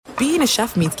being a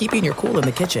chef means keeping your cool in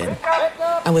the kitchen.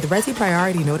 And with Resi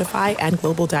Priority Notify and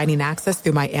Global Dining Access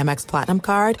through my Amex Platinum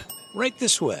card, Right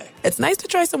this way. it's nice to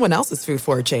try someone else's food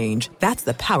for a change. That's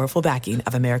the powerful backing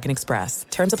of American Express.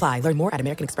 Terms apply. Learn more at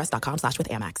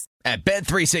americanexpress.com/withAmex. At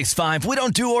Bet365, we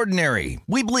don't do ordinary.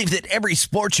 We believe that every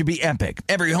sport should be epic.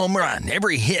 Every home run,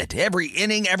 every hit, every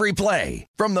inning, every play.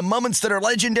 From the moments that are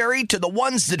legendary to the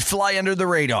ones that fly under the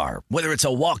radar. Whether it's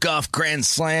a walk-off grand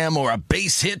slam or a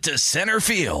base hit to center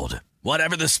field.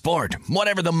 Whatever the sport,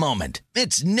 whatever the moment,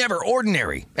 it's never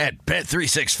ordinary at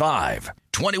Bet365.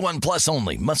 21 plus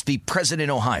only. Must be present in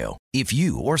Ohio. If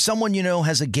you or someone you know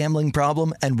has a gambling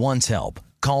problem and wants help,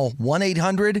 call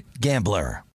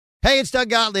 1-800-GAMBLER. Hey, it's Doug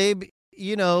Gottlieb.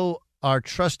 You know, our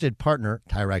trusted partner,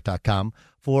 TireRack.com,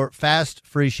 for fast,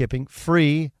 free shipping,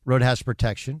 free road hazard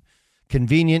protection,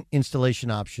 convenient installation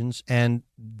options, and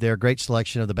their great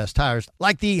selection of the best tires,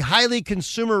 like the highly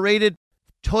consumer-rated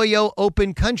Toyo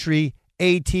Open Country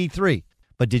AT3.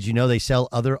 But did you know they sell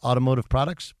other automotive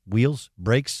products? Wheels,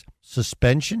 brakes,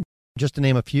 suspension, just to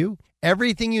name a few.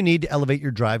 Everything you need to elevate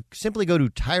your drive. Simply go to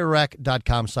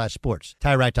TireRack.com/sports.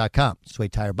 TireRack.com. It's the way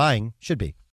tire buying should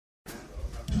be.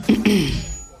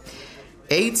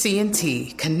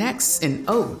 AT&T connects an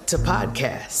ode to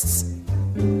podcasts.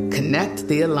 Connect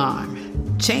the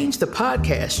alarm. Change the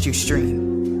podcast you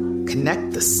stream.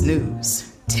 Connect the snooze.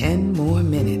 10 more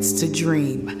minutes to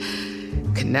dream.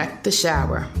 Connect the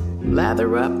shower.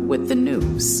 Lather up with the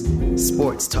news.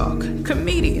 Sports talk,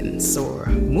 comedians, or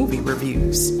movie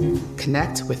reviews.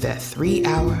 Connect with that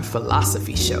 3-hour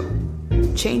philosophy show.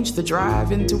 Change the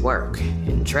drive into work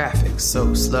in traffic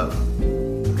so slow.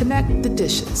 Connect the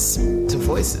dishes to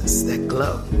voices that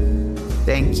glow.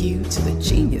 Thank you to the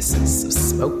geniuses of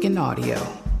spoken audio.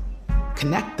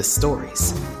 Connect the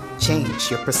stories. Change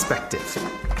your perspective.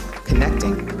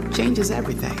 Connecting changes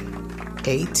everything.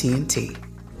 AT&T.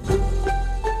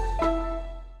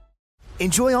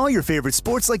 Enjoy all your favorite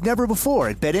sports like never before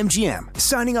at BetMGM.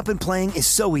 Signing up and playing is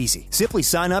so easy. Simply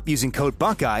sign up using code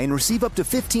Buckeye and receive up to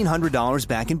 $1,500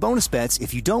 back in bonus bets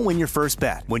if you don't win your first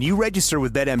bet. When you register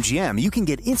with BetMGM, you can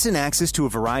get instant access to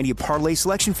a variety of parlay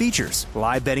selection features,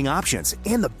 live betting options,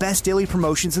 and the best daily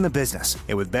promotions in the business.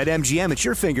 And with BetMGM at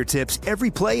your fingertips, every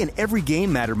play and every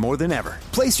game matter more than ever.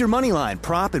 Place your moneyline,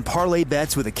 prop, and parlay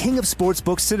bets with the king of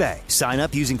sportsbooks today. Sign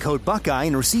up using code Buckeye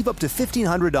and receive up to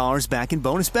 $1,500 back in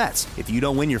bonus bets if you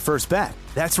don't win your first bet.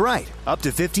 That's right, up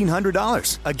to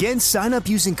 $1,500. Again, sign up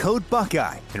using code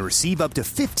Buckeye and receive up to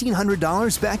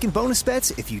 $1,500 back in bonus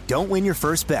bets if you don't win your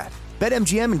first bet.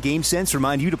 BetMGM and GameSense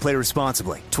remind you to play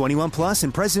responsibly. 21 plus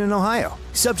and present in Ohio.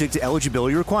 Subject to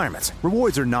eligibility requirements.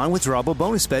 Rewards are non-withdrawable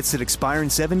bonus bets that expire in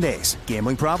 7 days.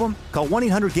 Gambling problem? Call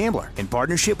 1-800-GAMBLER in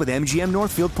partnership with MGM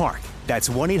Northfield Park. That's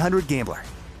 1-800-GAMBLER.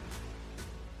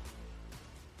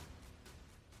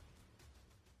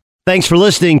 Thanks for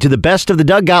listening to the Best of the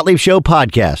Doug Gottlieb Show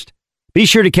podcast. Be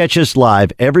sure to catch us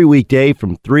live every weekday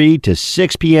from 3 to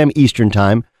 6 p.m. Eastern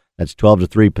Time. That's 12 to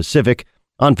 3 Pacific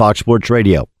on Fox Sports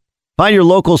Radio. Find your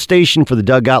local station for the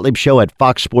Doug Gottlieb Show at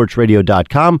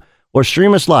foxsportsradio.com or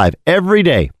stream us live every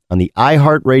day on the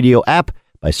iHeartRadio app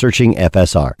by searching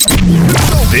FSR.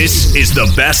 This is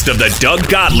the Best of the Doug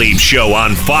Gottlieb Show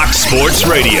on Fox Sports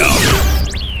Radio.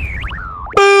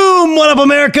 Boom! What up,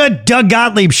 America? Doug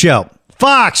Gottlieb Show.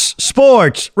 Fox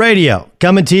Sports Radio,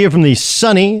 coming to you from the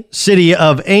sunny city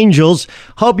of Angels.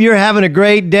 Hope you're having a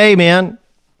great day, man.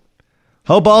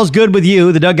 Hope all's good with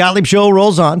you. The Doug Gottlieb Show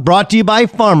rolls on. Brought to you by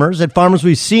Farmers. At Farmers,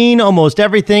 we've seen almost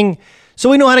everything, so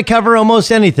we know how to cover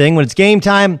almost anything. When it's game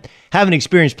time, have an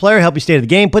experienced player help you stay to the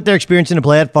game. Put their experience into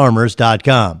play at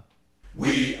farmers.com.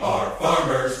 We are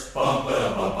farmers. Bum,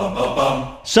 ba, bum, bum, bum,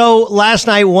 bum. So last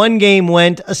night, one game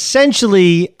went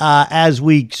essentially as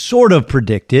we sort of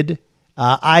predicted.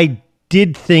 I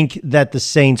did think that the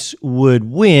Saints would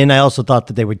win. I also thought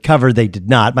that they would cover. They did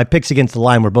not. My picks against the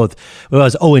line were both, I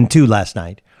was 0-2 last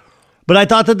night. But I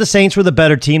thought that the Saints were the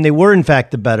better team. They were, in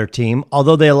fact, the better team,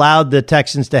 although they allowed the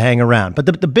Texans to hang around. But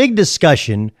the big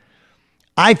discussion,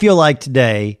 I feel like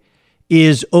today,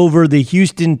 is over the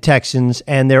Houston Texans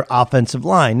and their offensive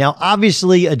line. Now,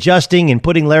 obviously, adjusting and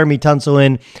putting Laramie Tunsil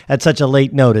in at such a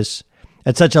late notice,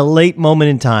 at such a late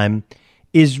moment in time,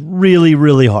 is really,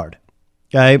 really hard.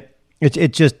 Okay,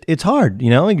 it's hard, you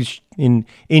know,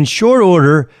 in short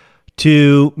order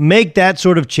to make that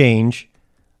sort of change.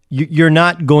 You're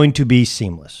not going to be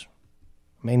seamless.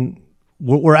 I mean,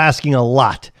 we're asking a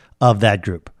lot of that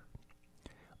group.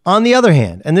 On the other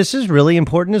hand, and this is really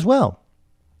important as well,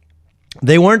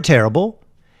 they weren't terrible,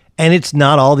 and it's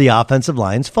not all the offensive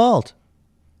line's fault.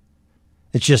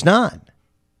 It's just not.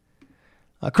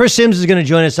 Chris Sims is going to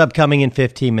join us upcoming in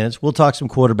 15 minutes. We'll talk some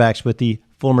quarterbacks with the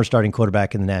former starting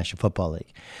quarterback in the National Football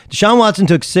League. Deshaun Watson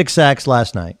took 6 sacks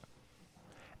last night.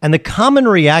 And the common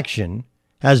reaction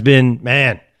has been,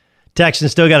 man,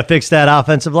 Texans still got to fix that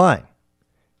offensive line.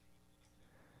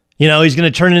 You know, he's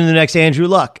going to turn into the next Andrew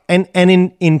Luck. And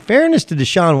in fairness to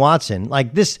Deshaun Watson,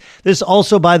 like this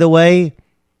also, by the way,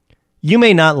 you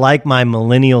may not like my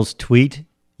millennials tweet.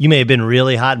 You may have been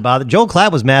really hot and bothered. Joel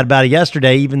Klatt was mad about it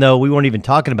yesterday, even though we weren't even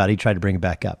talking about it. He tried to bring it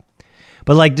back up.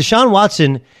 But like Deshaun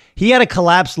Watson, he had a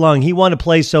collapsed lung. He wanted to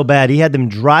play so bad. He had them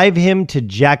drive him to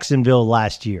Jacksonville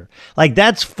last year. Like,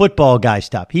 that's football guy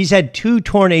stuff. He's had 2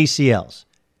 torn ACLs.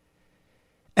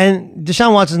 And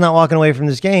Deshaun Watson's not walking away from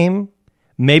this game.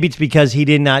 Maybe it's because he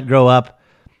did not grow up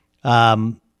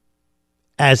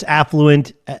as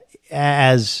affluent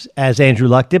as Andrew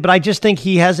Luck did. But I just think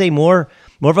he has a more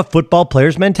of a football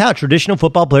player's mentality, traditional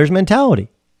football player's mentality.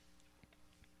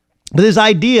 But this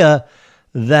idea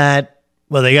that,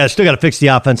 well, they still got to fix the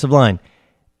offensive line.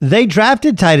 They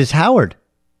drafted Titus Howard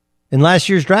in last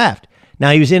year's draft.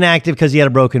 Now, he was inactive because he had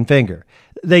a broken finger.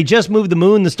 They just moved the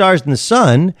moon, the stars, and the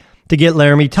sun to get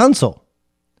Laramie Tunsil.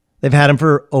 They've had him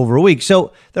for over a week.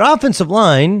 So their offensive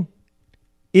line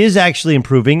is actually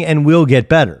improving and will get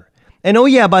better. And oh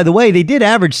yeah, by the way, they did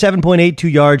average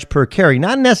 7.82 yards per carry.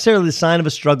 Not necessarily the sign of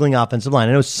a struggling offensive line.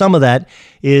 I know some of that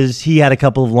is he had a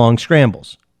couple of long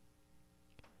scrambles.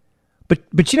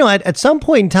 But you know, at some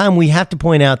point in time, we have to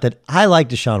point out that I like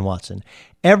Deshaun Watson.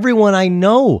 Everyone I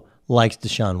know likes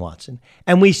Deshaun Watson.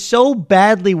 And we so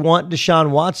badly want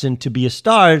Deshaun Watson to be a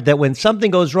star that when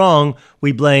something goes wrong,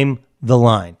 we blame the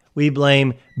line. We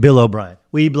blame Bill O'Brien.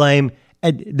 We blame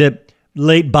the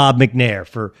late Bob McNair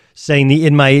for saying the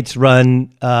inmates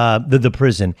run the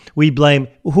prison. We blame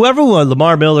whoever was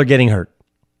Lamar Miller getting hurt.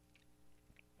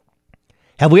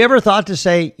 Have we ever thought to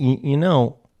say, you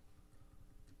know,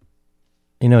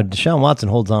 Deshaun Watson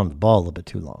holds on to the ball a little bit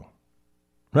too long,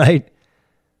 right?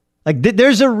 Like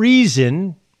there's a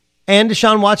reason, and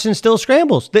Deshaun Watson still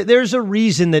scrambles. There's a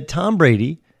reason that Tom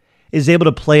Brady is able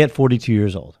to play at 42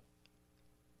 years old.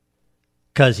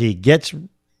 Because he gets rid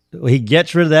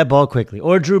of that ball quickly.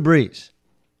 Or Drew Brees.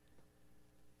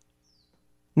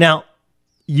 Now,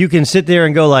 you can sit there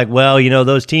and go like, well, you know,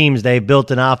 those teams, they've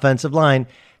built an offensive line.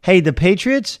 Hey, the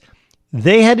Patriots,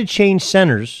 they had to change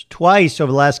centers twice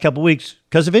over the last couple of weeks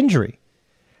because of injury.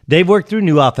 They've worked through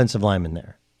new offensive linemen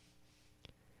there.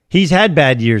 He's had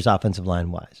bad years offensive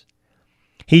line-wise.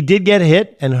 He did get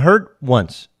hit and hurt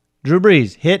once. Drew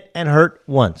Brees hit and hurt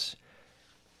once.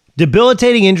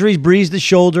 Debilitating injuries, Brees the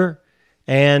shoulder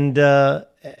and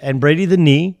Brady the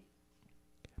knee.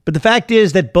 But the fact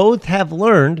is that both have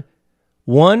learned,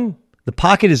 one, the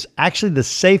pocket is actually the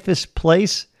safest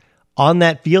place on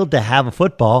that field to have a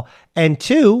football. And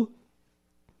two,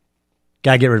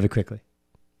 got to get rid of it quickly.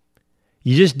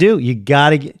 You just do. You got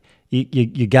to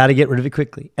get rid of it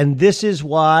quickly. And this is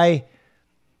why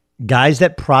guys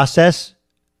that process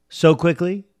so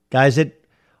quickly, guys that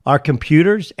are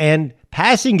computers and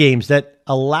passing games that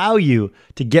allow you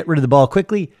to get rid of the ball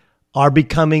quickly are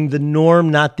becoming the norm,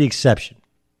 not the exception.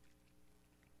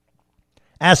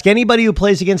 Ask anybody who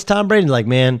plays against Tom Brady, like,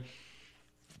 man,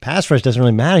 pass rush doesn't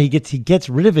really matter. He gets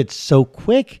rid of it so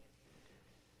quick.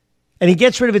 And he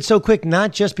gets rid of it so quick,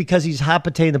 not just because he's hot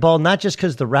potatoing the ball, not just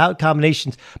because the route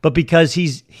combinations, but because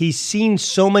he's seen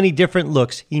so many different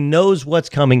looks. He knows what's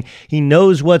coming. He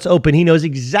knows what's open. He knows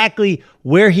exactly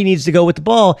where he needs to go with the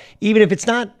ball, even if it's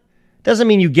not. Doesn't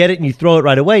mean you get it and you throw it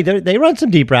right away. They run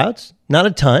some deep routes, not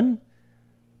a ton.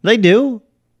 They do.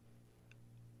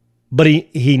 But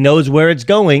he knows where it's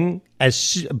going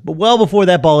well before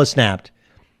that ball is snapped.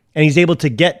 And he's able to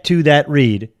get to that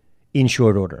read in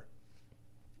short order.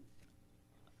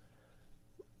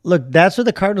 Look, that's what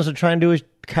the Cardinals are trying to do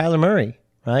with Kyler Murray,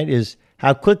 right? Is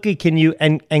how quickly can you,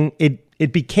 and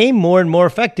it became more and more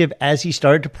effective as he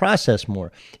started to process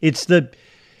more. It's the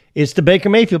Baker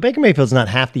Mayfield. Baker Mayfield's not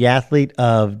half the athlete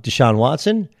of Deshaun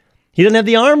Watson. He doesn't have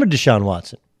the arm of Deshaun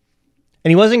Watson.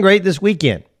 And he wasn't great this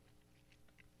weekend.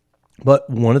 But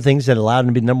one of the things that allowed him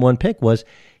to be the number one pick was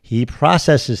he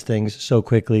processes things so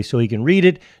quickly so he can read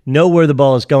it, know where the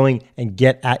ball is going, and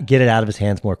get it out of his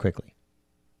hands more quickly.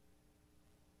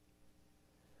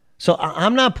 So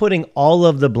I'm not putting all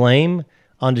of the blame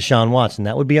on Deshaun Watson.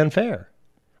 That would be unfair.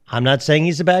 I'm not saying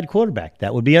he's a bad quarterback.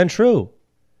 That would be untrue.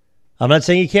 I'm not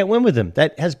saying you can't win with him.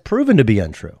 That has proven to be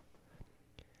untrue.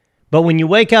 But when you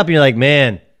wake up and you're like,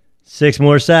 man, 6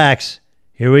 more sacks.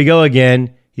 Here we go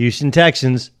again. Houston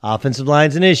Texans, offensive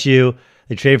line's an issue.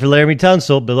 They traded for Laramie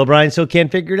Tunsil. Bill O'Brien still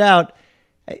can't figure it out.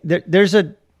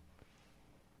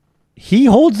 He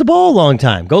holds the ball a long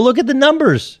time. Go look at the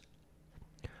numbers.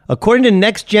 According to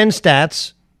Next Gen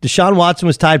Stats, Deshaun Watson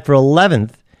was tied for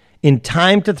 11th in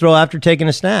time to throw after taking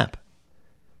a snap.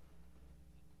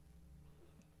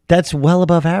 That's well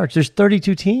above average. There's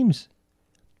 32 teams.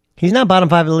 He's not bottom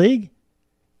 5 of the league.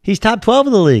 He's top 12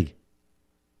 of the league.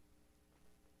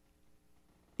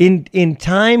 In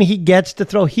time he gets to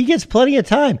throw, he gets plenty of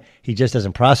time. He just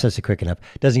doesn't process it quick enough,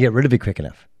 doesn't get rid of it quick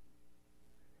enough.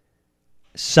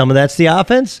 Some of that's the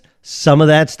offense. Some of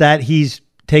that's that he's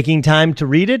taking time to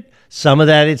read it. Some of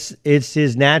that it's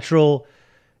his natural,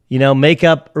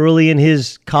 makeup early in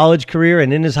his college career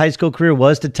and in his high school career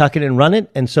was to tuck it and run it.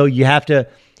 And so you have to,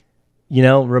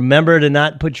 remember to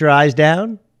not put your eyes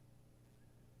down.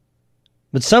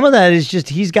 But some of that is just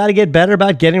he's got to get better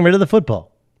about getting rid of the football.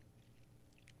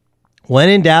 When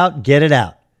in doubt, get it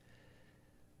out.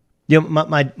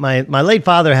 My late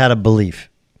father had a belief,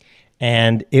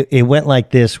 and it went like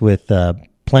this with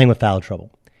playing with foul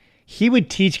trouble. He would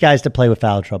teach guys to play with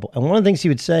foul trouble. And one of the things he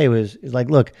would say is like,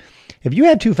 look, if you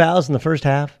have 2 fouls in the first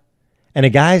half and a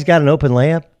guy's got an open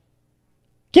layup,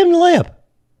 give him the layup.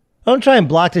 Don't try and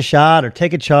block the shot or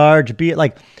take a charge. Be it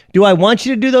like, do I want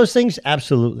you to do those things?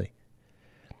 Absolutely.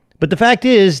 But the fact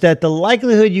is that the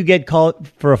likelihood you get called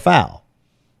for a foul,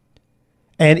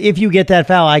 and if you get that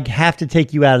foul, I have to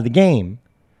take you out of the game.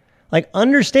 Like,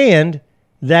 understand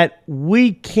that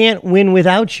we can't win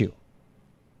without you.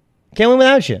 Can't win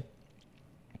without you.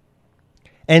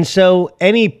 And so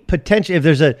any potential, if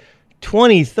there's a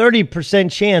 20,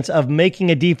 30% chance of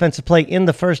making a defensive play in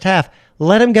the first half,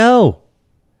 let him go.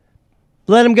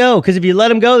 Let him go. Because if you let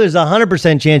him go, there's a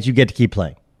 100% chance you get to keep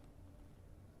playing.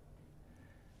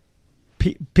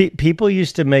 People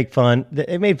used to make fun.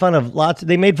 They made fun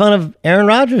of Aaron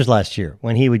Rodgers last year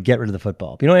when he would get rid of the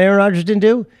football. You know what Aaron Rodgers didn't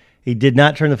do? He did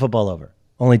not turn the football over.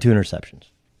 Only 2 interceptions.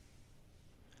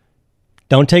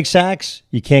 Don't take sacks.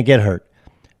 You can't get hurt.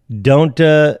 Don't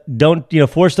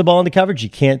force the ball into coverage. You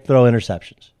can't throw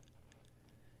interceptions.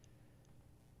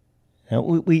 Now,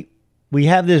 we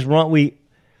have this wrong.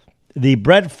 The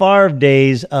Brett Favre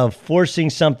days of forcing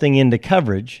something into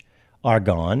coverage are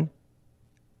gone.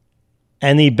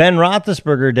 And the Ben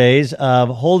Roethlisberger days of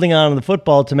holding on to the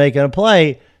football to make a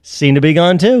play seem to be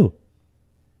gone too.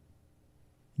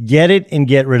 Get it and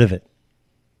get rid of it.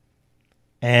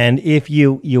 And if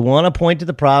you want to point to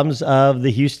the problems of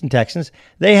the Houston Texans,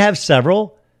 they have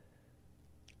several.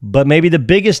 But maybe the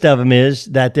biggest of them is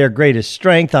that their greatest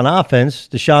strength on offense,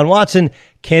 Deshaun Watson,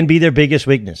 can be their biggest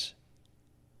weakness.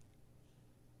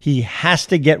 He has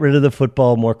to get rid of the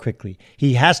football more quickly.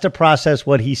 He has to process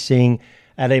what he's seeing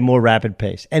at a more rapid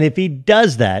pace. And if he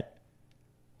does that,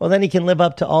 well, then he can live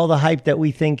up to all the hype that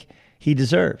we think he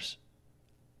deserves.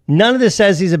 None of this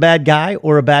says he's a bad guy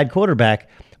or a bad quarterback,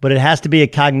 but it has to be a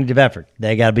cognitive effort.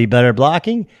 They got to be better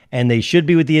blocking, and they should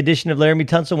be with the addition of Laramie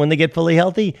Tunsil when they get fully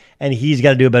healthy, and he's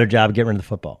got to do a better job of getting rid of the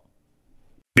football.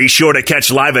 Be sure to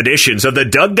catch live editions of the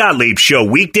Doug Gottlieb Show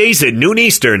weekdays at noon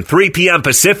Eastern, 3 p.m.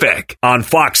 Pacific on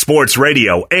Fox Sports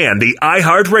Radio and the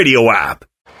iHeartRadio app.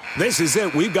 This is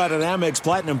it. We've got an Amex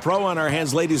Platinum Pro on our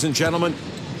hands, ladies and gentlemen.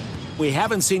 We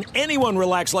haven't seen anyone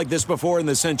relax like this before in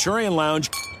the Centurion Lounge.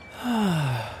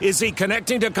 Is he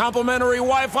connecting to complimentary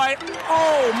Wi-Fi?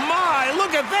 Oh, my.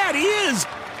 Look at that. He is.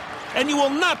 And you will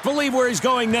not believe where he's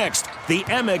going next. The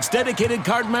Amex dedicated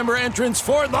card member entrance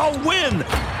for the win.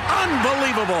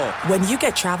 Unbelievable. When you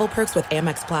get travel perks with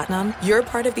Amex Platinum, you're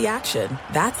part of the action.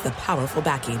 That's the powerful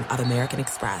backing of American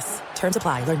Express. Terms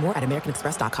apply. Learn more at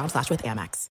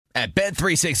americanexpress.com/withAmex. At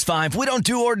Bet365, we don't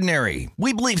do ordinary.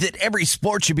 We believe that every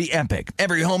sport should be epic.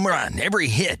 Every home run, every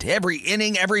hit, every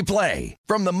inning, every play.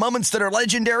 From the moments that are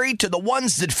legendary to the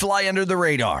ones that fly under the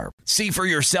radar. See for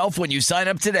yourself when you sign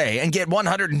up today and get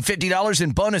 $150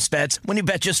 in bonus bets when you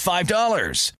bet just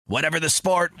 $5. Whatever the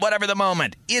sport, whatever the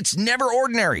moment, it's never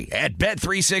ordinary at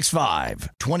Bet365.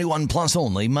 21 plus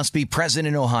only. Must be present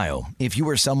in Ohio. If you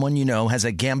or someone you know has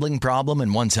a gambling problem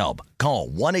and wants help, call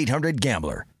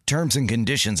 1-800-GAMBLER. Terms and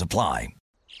conditions apply.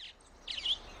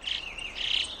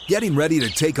 Getting ready to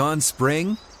take on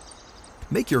spring?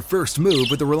 Make your first move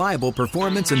with the reliable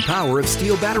performance and power of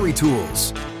Steel battery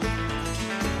tools.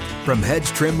 From hedge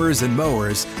trimmers and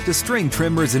mowers to string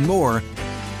trimmers and more,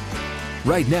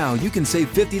 right now you can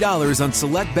save $50 on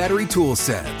select battery tool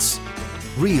sets.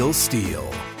 Real Steel.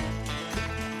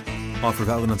 Offer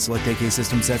valid on select AK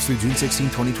system sets through June 16,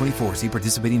 2024. See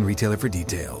participating retailer for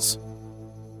details.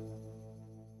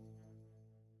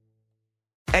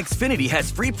 Xfinity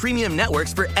has free premium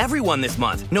networks for everyone this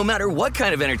month, no matter what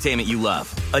kind of entertainment you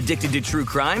love. Addicted to true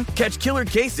crime? Catch killer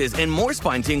cases and more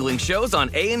spine-tingling shows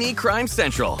on A&E Crime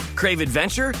Central. Crave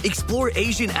adventure? Explore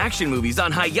Asian action movies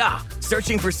on Hi-YAH.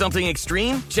 Searching for something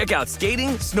extreme? Check out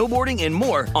skating, snowboarding, and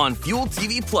more on Fuel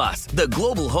TV Plus, the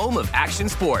global home of action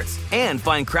sports. And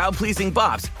find crowd-pleasing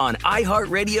bops on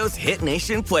iHeartRadio's Hit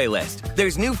Nation playlist.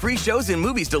 There's new free shows and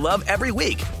movies to love every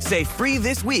week. Say free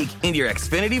this week in your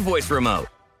Xfinity voice remote.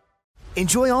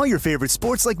 Enjoy all your favorite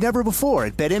sports like never before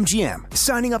at BetMGM.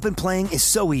 Signing up and playing is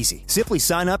so easy. Simply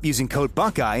sign up using code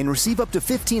Buckeye and receive up to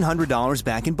 $1,500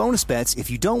 back in bonus bets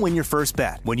if you don't win your first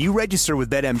bet. When you register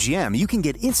with BetMGM, you can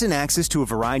get instant access to a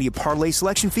variety of parlay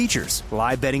selection features,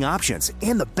 live betting options,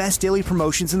 and the best daily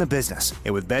promotions in the business.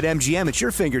 And with BetMGM at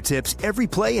your fingertips, every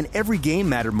play and every game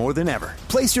matter more than ever.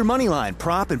 Place your moneyline,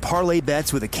 prop, and parlay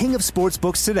bets with the king of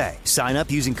sportsbooks today. Sign up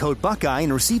using code Buckeye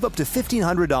and receive up to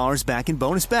 $1,500 back in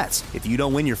bonus bets if you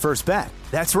don't win your first bet.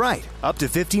 That's right, up to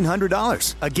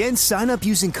 $1,500. Again, sign up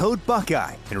using code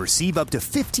Buckeye and receive up to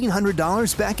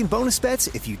 $1,500 back in bonus bets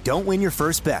if you don't win your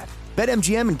first bet.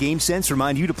 BetMGM and GameSense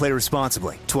remind you to play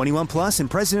responsibly. 21 plus and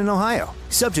present in Ohio.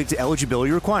 Subject to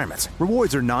eligibility requirements.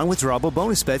 Rewards are non-withdrawable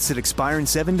bonus bets that expire in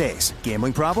 7 days.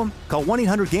 Gambling problem? Call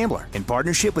 1-800-GAMBLER in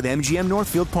partnership with MGM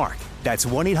Northfield Park. That's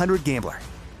 1-800-GAMBLER.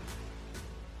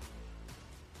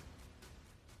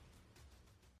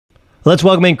 Let's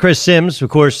welcome in Chris Sims, who, of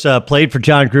course, played for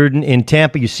John Gruden in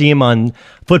Tampa. You see him on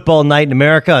Football Night in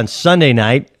America on Sunday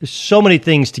night. There's so many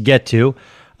things to get to.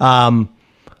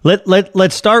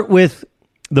 Let's start with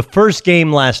the first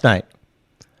game last night.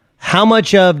 How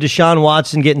much of Deshaun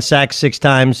Watson getting sacked 6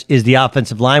 times is the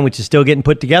offensive line, which is still getting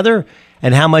put together,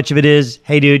 and how much of it is,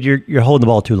 hey, dude, you're holding the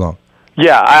ball too long?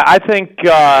 Yeah, I think,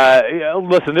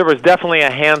 listen, there was definitely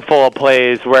a handful of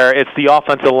plays where it's the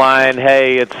offensive line,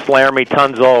 hey, it's Laramie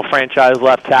Tunzel, franchise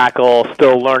left tackle,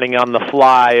 still learning on the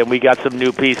fly, and we got some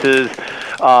new pieces.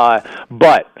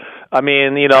 But, I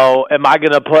mean, you know, am I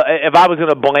going to put, if I was going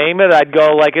to blame it, I'd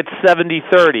go like it's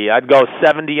 70-30. I'd go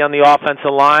 70 on the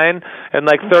offensive line and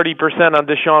like 30% on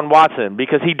Deshaun Watson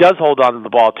because he does hold on to the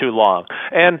ball too long.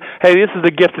 And, hey, this is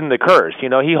the gift and the curse. You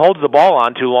know, he holds the ball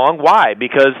on too long. Why?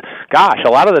 Because, gosh,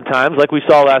 a lot of the times, like we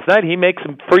saw last night, he makes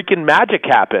some freaking magic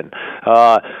happen.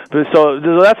 So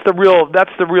that's the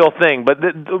real thing. But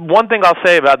the one thing I'll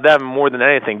say about them more than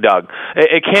anything, Doug,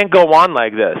 it can't go on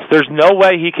like this. There's no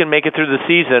way he can make it through the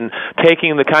season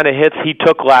taking the kind of hits he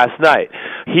took last night.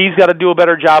 He's got to do a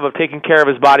better job of taking care of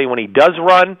his body when he does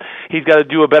run. He's got to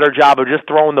do a better job of just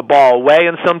throwing the ball away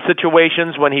in some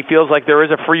situations when he feels like there is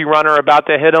a free runner about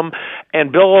to hit him. And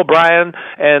Bill O'Brien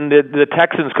and the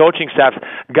Texans coaching staff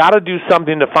got to do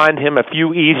something to find him a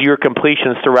few easier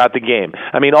completions throughout the game.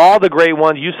 I mean, all the great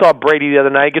ones, you saw Brady the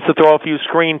other night, gets to throw a few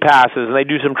screen passes, and they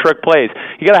do some trick plays.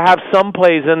 You got to have some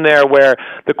plays in there where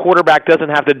the quarterback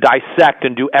doesn't have to dissect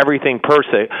and do everything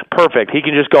perfect. He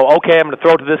can just go, okay, I'm going to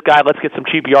throw it to this guy, let's get some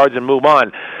cheap yards and move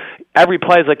on. Every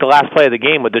play is like the last play of the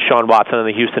game with Deshaun Watson and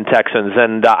the Houston Texans,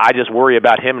 and I just worry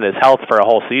about him and his health for a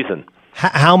whole season.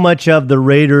 How much of the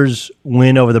Raiders'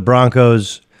 win over the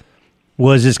Broncos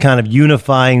was this kind of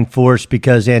unifying force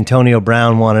because Antonio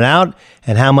Brown wanted out,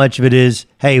 and how much of it is,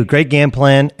 hey, great game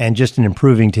plan and just an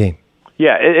improving team?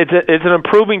 Yeah, it's an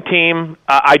improving team.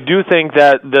 I do think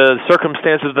that the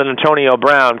circumstances of Antonio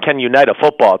Brown can unite a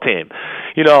football team.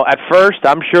 You know, at first,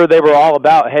 I'm sure they were all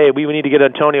about, hey, we need to get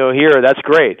Antonio here. That's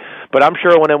great. But I'm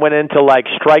sure when it went into, like,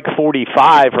 strike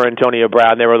 45 for Antonio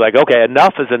Brown, they were like, okay,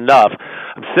 enough is enough.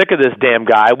 I'm sick of this damn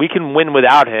guy. We can win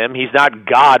without him. He's not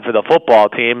God for the football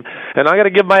team. And I got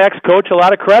to give my ex-coach a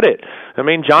lot of credit. I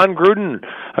mean, John Gruden,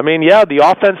 yeah, the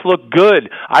offense looked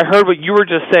good. I heard what you were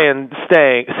just saying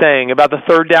about the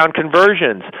third down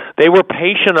conversions. They were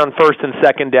patient on first and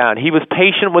second down. He was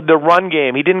patient with the run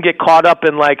game. He didn't get caught up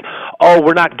in like, oh,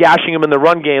 we're not gashing him in the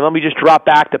run game. Let me just drop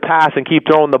back to pass and keep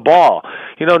throwing the ball.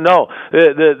 No.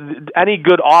 Any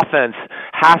good offense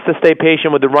has to stay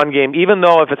patient with the run game, even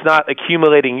though if it's not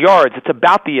accumulating yards, it's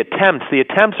about the attempts. The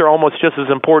attempts are almost just as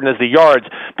important as the yards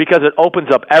because it opens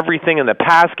up everything in the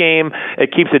pass game.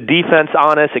 It keeps the defense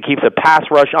honest. It keeps the pass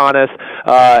rush honest.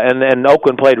 And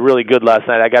Oakland played really good last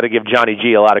night. I got to give Johnny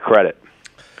G a lot of credit.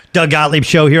 Doug Gottlieb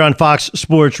Show here on Fox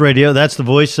Sports Radio. That's the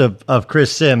voice of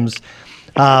Chris Sims.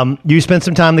 You spent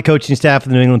some time on the coaching staff of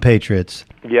the New England Patriots.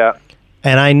 Yeah.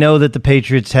 And I know that the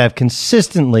Patriots have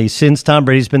consistently, since Tom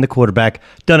Brady's been the quarterback,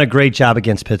 done a great job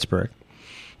against Pittsburgh.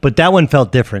 But that one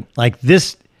felt different. Like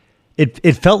this,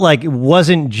 it felt like it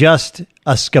wasn't just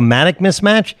a schematic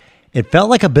mismatch. It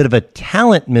felt like a bit of a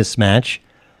talent mismatch.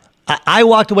 I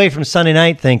walked away from Sunday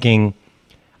night thinking,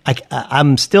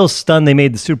 I'm still stunned they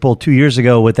made the Super Bowl 2 years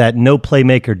ago with that no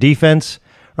playmaker defense,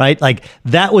 right? Like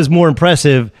that was more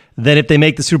impressive than if they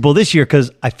make the Super Bowl this year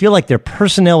because I feel like their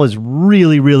personnel is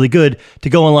really, really good to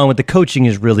go along with the coaching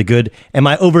is really good. Am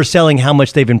I overselling how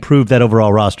much they've improved that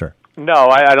overall roster? No,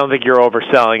 I don't think you're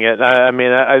overselling it. I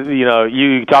mean,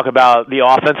 you talk about the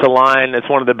offensive line. It's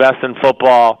one of the best in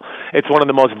football. It's one of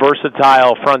the most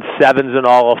versatile front sevens in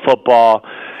all of football.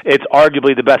 It's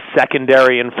arguably the best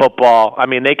secondary in football. I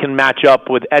mean, they can match up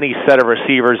with any set of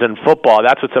receivers in football.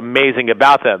 That's what's amazing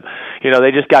about them.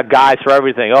 They just got guys for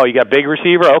everything. Oh, you got big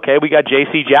receiver? Okay, we got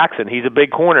J.C. Jackson. He's a big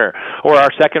corner. Or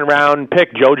our second-round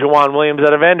pick, Joe Jawan Williams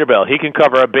out of Vanderbilt. He can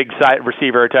cover a big side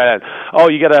receiver or tight end. Oh,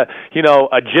 you got a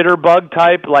jitterbug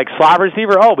type like slot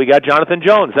receiver? Oh, we got Jonathan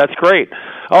Jones. That's great.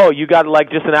 Oh, you got like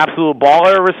just an absolute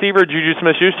baller receiver, Juju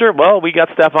Smith-Schuster? Well, we got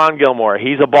Stephon Gilmore.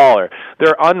 He's a baller.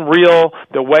 They're unreal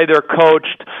the way they're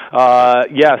coached.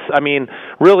 Yes, I mean,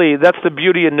 really, that's the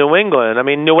beauty of New England. I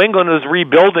mean, New England was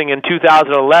rebuilding in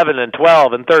 2011 and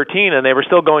 12 and 13, and they were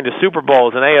still going to Super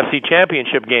Bowls and AFC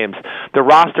championship games. The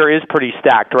roster is pretty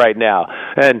stacked right now.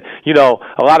 And,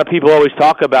 a lot of people always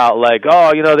talk about, like,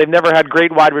 they've never had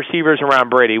great wide receivers around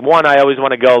Brady. One, I always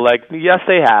want to go, like, yes,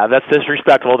 they have. That's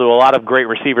disrespectful to a lot of great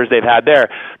receivers they've had there.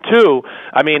 Two,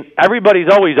 I mean, everybody's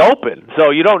always open,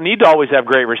 so you don't need to always have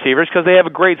great receivers because they have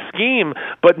a great scheme,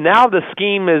 but now the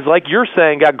scheme is, like you're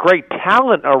saying, got great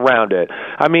talent around it.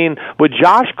 I mean, with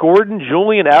Josh Gordon,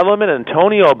 Julian Edelman,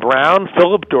 Antonio Brown,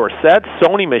 Philip Dorsett,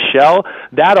 Sony Michel,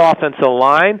 that offensive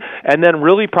line, and then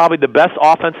really probably the best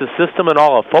offensive system in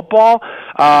all of football.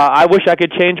 I wish I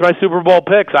could change my Super Bowl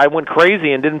picks. I went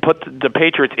crazy and didn't put the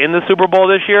Patriots in the Super Bowl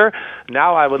this year.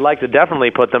 Now I would like to definitely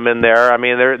put them in there. I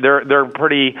mean, they're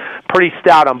pretty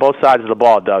stout on both sides of the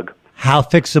ball, Doug. How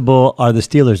fixable are the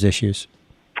Steelers' issues?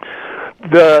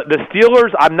 The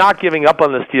Steelers, I'm not giving up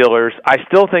on the Steelers. I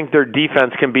still think their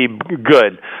defense can be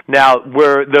good. Now,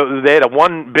 they had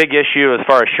one big issue as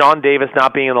far as Sean Davis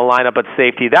not being in the lineup at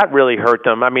safety. That really hurt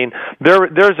them. I mean,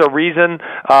 there's a reason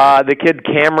the kid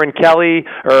Cameron Kelly,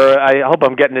 or I hope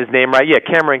I'm getting his name right. Yeah,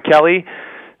 Cameron Kelly.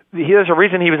 There's a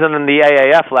reason he was in the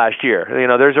AAF last year.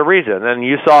 There's a reason. And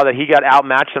you saw that he got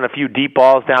outmatched on a few deep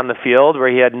balls down the field where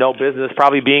he had no business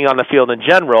probably being on the field in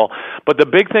general. But the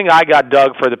big thing I got,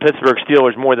 Doug, for the Pittsburgh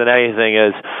Steelers more than anything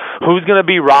is who's going to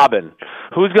be Robin?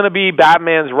 Who's going to be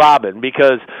Batman's Robin?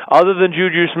 Because other than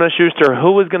Juju Smith-Schuster,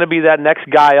 who is going to be that next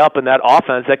guy up in that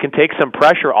offense that can take some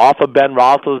pressure off of Ben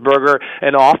Roethlisberger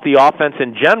and off the offense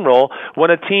in general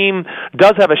when a team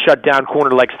does have a shutdown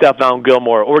corner like Stephon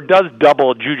Gilmore or does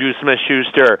double Juju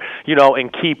Smith-Schuster, in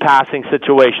key passing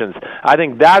situations? I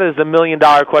think that is the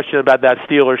million-dollar question about that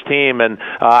Steelers team, and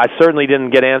I certainly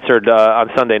didn't get answered on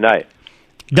Sunday night.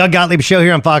 Doug Gottlieb Show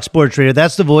here on Fox Sports Radio.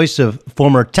 That's the voice of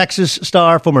former Texas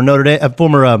star, former Notre Dame, I'll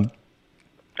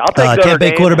take Notre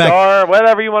Dame quarterback, star,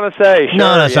 whatever you want to say. Sure,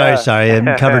 no, sorry.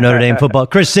 I cover Notre Dame football.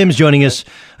 Chris Sims joining us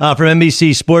from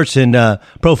NBC Sports and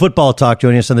Pro Football Talk,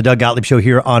 joining us on the Doug Gottlieb Show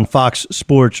here on Fox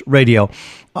Sports Radio.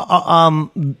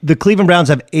 The Cleveland Browns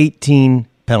have 18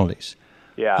 penalties.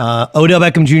 Yeah. Odell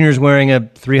Beckham Jr. is wearing a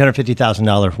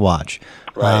 $350,000 watch.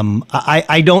 Right.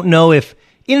 I don't know if,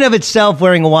 in and of itself,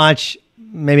 wearing a watch,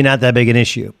 maybe not that big an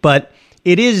issue, but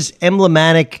it is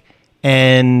emblematic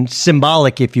and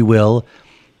symbolic, if you will,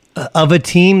 of a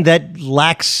team that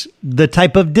lacks the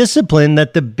type of discipline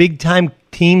that the big-time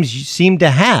teams seem to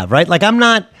have, right? Like, I'm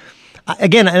not,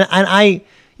 again, and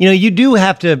you do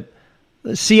have to,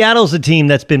 Seattle's a team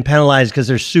that's been penalized because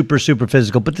they're super, super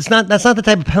physical, but that's not the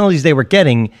type of penalties they were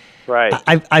getting. Right.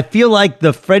 I feel like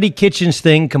the Freddie Kitchens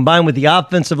thing, combined with the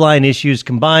offensive line issues,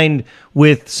 combined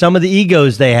with some of the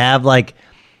egos they have, like,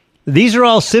 these are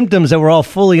all symptoms that were all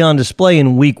fully on display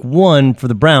in week one for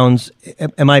the Browns.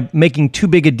 Am I making too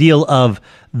big a deal of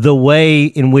the way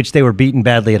in which they were beaten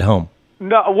badly at home?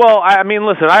 No, well, I mean,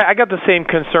 listen, I got the same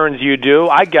concerns you do.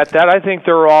 I get that. I think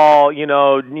they're all,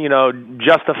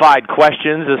 justified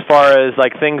questions as far as,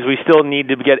 like, things we still need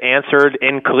to get answered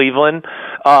in Cleveland.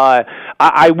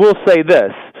 I will say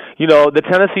this. The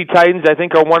Tennessee Titans, I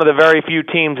think, are one of the very few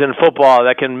teams in football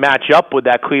that can match up with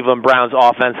that Cleveland Browns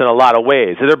offense in a lot of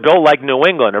ways. They're built like New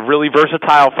England, a really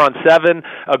versatile front seven,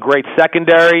 a great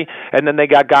secondary, and then they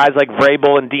got guys like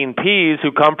Vrabel and Dean Pease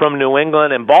who come from New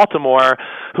England and Baltimore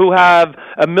who have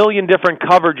a million different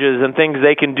coverages and things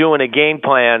they can do in a game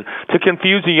plan to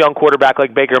confuse a young quarterback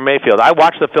like Baker Mayfield. I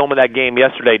watched the film of that game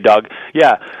yesterday, Doug.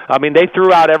 Yeah, I mean, they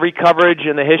threw out every coverage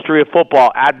in the history of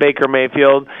football at Baker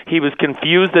Mayfield. He was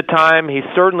confused at time. He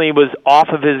certainly was off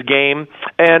of his game.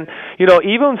 And,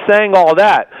 even saying all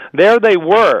that, there they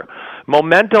were.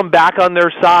 Momentum back on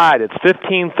their side. It's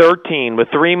 15-13 with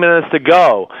 3 minutes to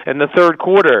go in the third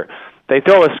quarter. They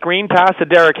throw a screen pass to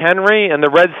Derrick Henry, and the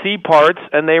Red Sea parts,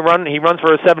 and he runs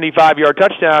for a 75-yard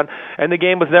touchdown, and the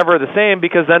game was never the same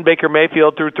because then Baker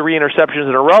Mayfield threw 3 interceptions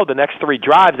in a row the next 3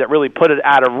 drives that really put it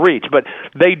out of reach. But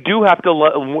they do have to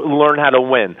learn how to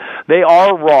win. They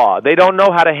are raw. They don't know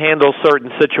how to handle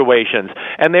certain situations,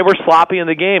 and they were sloppy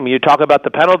in the game. You talk about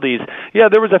the penalties.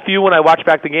 Yeah, there was a few when I watched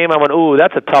back the game, I went, ooh,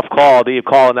 that's a tough call that you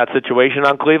call in that situation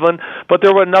on Cleveland. But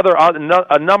there were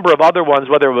a number of other ones,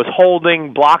 whether it was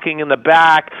holding, blocking in the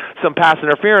back, some pass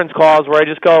interference calls where I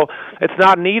just go, it's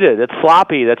not needed. It's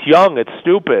sloppy. That's young. It's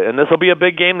stupid. And this will be a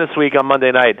big game this week on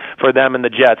Monday night for them and the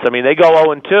Jets. I mean, they go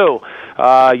 0-2.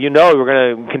 We're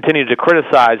going to continue to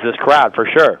criticize this crowd for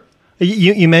sure.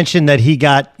 You mentioned that he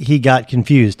got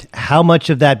confused. How much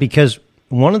of that, because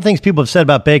one of the things people have said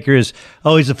about Baker is,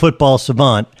 oh, he's a football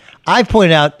savant. I've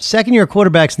pointed out second-year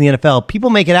quarterbacks in the NFL,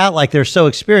 people make it out like they're so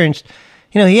experienced.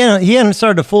 You know, he hadn't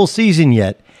started a full season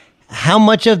yet. How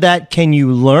much of that can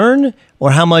you learn,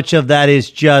 or how much of that is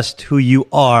just who you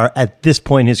are at this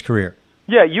point in his career?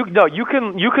 Yeah, you can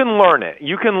learn it.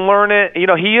 You can learn it. You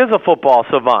know, he is a football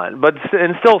savant, but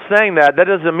in still saying that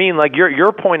doesn't mean like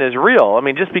your point is real. I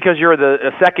mean, just because you're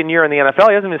the second year in the NFL,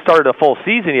 he hasn't even started a full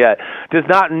season yet, does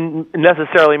not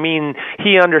necessarily mean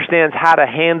he understands how to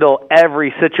handle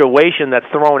every situation that's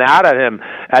thrown out at him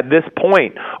at this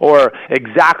point, or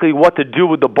exactly what to do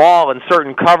with the ball in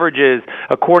certain coverages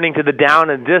according to the down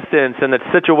and distance and the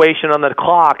situation on the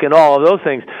clock and all of those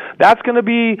things. That's going to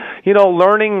be,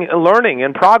 learning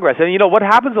and progress. And what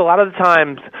happens a lot of the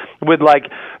times with like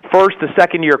first to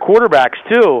second year quarterbacks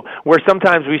too, where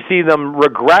sometimes we see them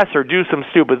regress or do some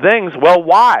stupid things. Well,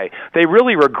 why? They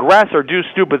really regress or do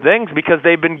stupid things because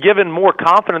they've been given more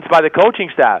confidence by the coaching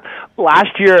staff.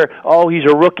 Last year, oh, he's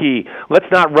a rookie.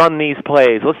 Let's not run these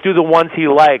plays. Let's do the ones he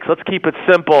likes. Let's keep it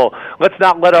simple. Let's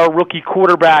not let our rookie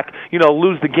quarterback,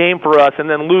 lose the game for us and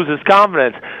then lose his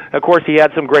confidence. Of course, he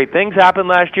had some great things happen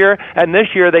last year, and this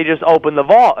year they just open the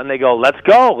vault and they go, let's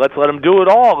go. Let's let him do it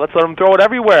all. Let's let him throw it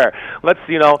everywhere.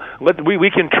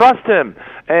 We can trust him.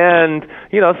 And,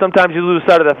 sometimes you lose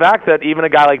sight of the fact that even a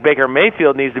guy like Baker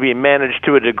Mayfield needs to be managed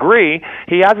to a degree.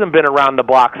 He hasn't been around the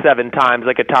block 7 times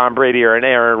like a Tom Brady or an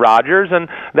Aaron Rodgers, and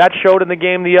that showed in the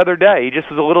game the other day. He just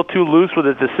was a little too loose with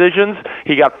his decisions.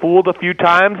 He got fooled a few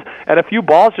times, and a few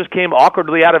balls just came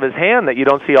awkwardly out of his hand that you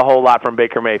don't see a whole lot from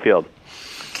Baker Mayfield.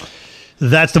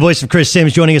 That's the voice of Chris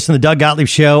Sims joining us on the Doug Gottlieb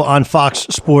Show on Fox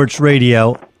Sports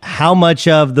Radio. How much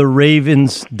of the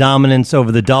Ravens' dominance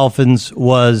over the Dolphins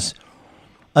was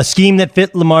a scheme that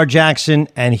fit Lamar Jackson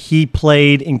and he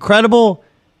played incredible?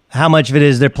 How much of it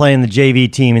is they're playing the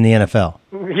JV team in the NFL?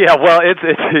 Yeah, well,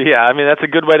 I mean, that's a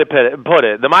good way to put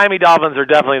it. The Miami Dolphins are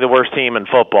definitely the worst team in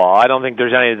football. I don't think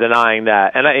there's any denying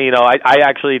that. And I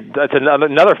actually, that's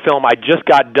another film I just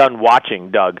got done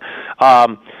watching, Doug.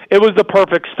 It was the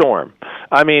perfect storm.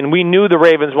 I mean, we knew the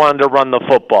Ravens wanted to run the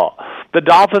football. The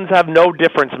Dolphins have no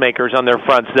difference makers on their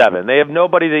front 7. They have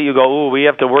nobody that you go, ooh, we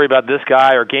have to worry about this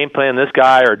guy or game plan this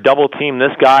guy or double team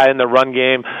this guy in the run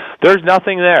game. There's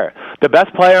nothing there. The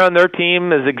best player on their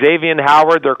team is Xavier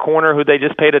Howard, their corner, who they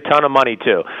just paid a ton of money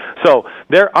to. So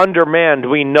they're undermanned.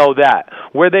 We know that.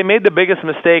 Where they made the biggest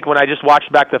mistake when I just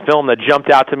watched back the film that jumped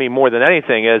out to me more than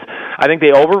anything is I think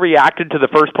they overreacted to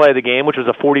the first play of the game, which was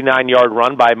a 49-yard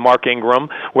run by Mark Ingram,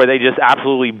 where they just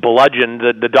absolutely bludgeoned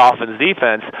the Dolphins'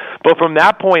 defense. But from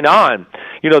that point on,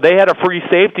 they had a free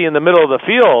safety in the middle of the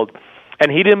field,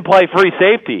 and he didn't play free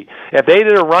safety. If they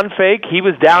did a run fake, he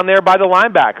was down there by the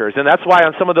linebackers, and that's why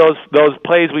on some of those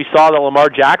plays we saw that Lamar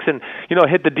Jackson,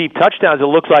 hit the deep touchdowns, it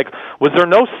looks like, was there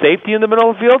no safety in the middle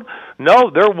of the field?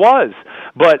 No, there was.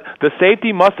 But the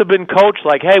safety must have been coached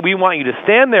like, hey, we want you to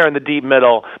stand there in the deep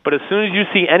middle, but as soon as you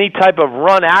see any type of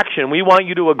run action, we want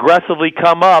you to aggressively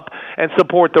come up and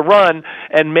support the run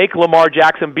and make Lamar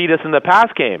Jackson beat us in the pass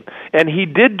game. And he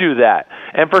did do that.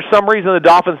 And for some reason, the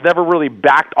Dolphins never really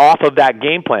backed off of that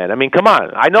game plan. I mean, come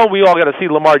on. I know we all got to see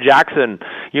Lamar Jackson,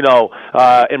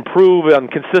 improve on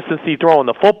consistency throwing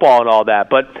the football and all that.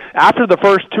 But after the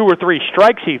first 2 or 3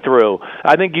 strikes he threw,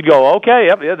 I think you'd go, okay,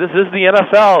 yep, this is the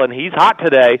NFL, and he's hot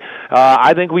today.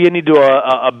 I think we need to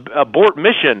abort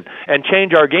mission and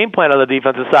change our game plan on the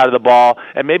defensive side of the ball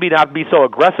and maybe not be so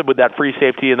aggressive with that free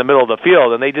safety in the middle of the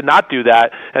field. And they did not do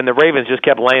that, and the Ravens just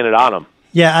kept laying it on them.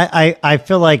 Yeah, I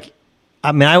feel like,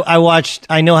 I mean,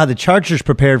 I know how the Chargers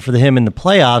prepared for him in the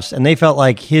playoffs, and they felt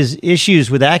like his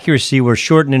issues with accuracy were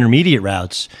short and intermediate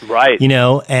routes. Right.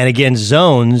 And against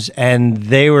zones, and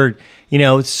they were,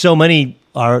 so many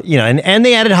are, and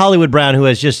they added Hollywood Brown, who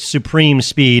has just supreme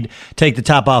speed, take the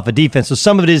top off of defense. So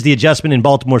some of it is the adjustment in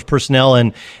Baltimore's personnel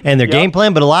and their game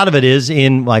plan, but a lot of it is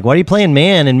in, like, why are you playing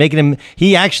man and making him,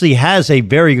 he actually has a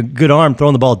very good arm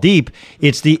throwing the ball deep.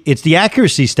 It's the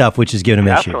accuracy stuff which is giving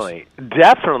him issues.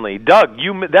 Definitely. Doug,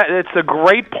 it's a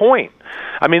great point.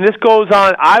 I mean, this goes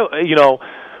on,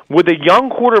 with a young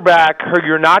quarterback who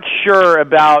you're not sure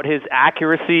about his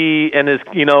accuracy and his,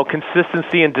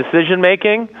 consistency in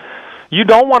decision-making, you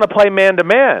don't want to play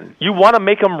man-to-man. You want to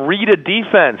make him read a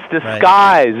defense,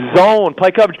 disguise, zone,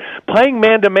 play coverage. Playing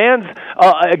man-to-man's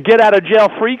a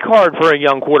get-out-of-jail-free card for a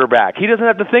young quarterback. He doesn't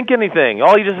have to think anything.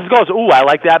 All he just goes, ooh, I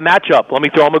like that matchup. Let me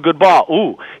throw him a good ball.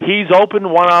 Ooh, he's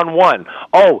open one-on-one.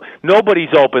 Oh,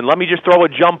 nobody's open. Let me just throw a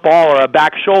jump ball or a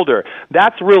back shoulder.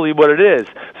 That's really what it is.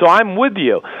 So I'm with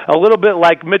you. A little bit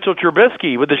like Mitchell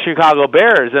Trubisky with the Chicago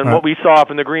Bears and what we saw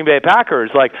from the Green Bay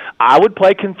Packers. Like, I would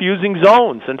play confusing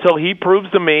zones until he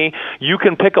proves to me you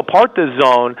can pick apart this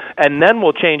zone, and then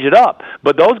we'll change it up.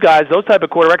 But those guys, those type of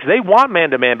quarterbacks, they want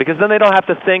man-to-man because then they don't have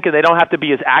to think and they don't have to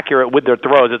be as accurate with their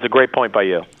throws. It's a great point by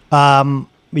you.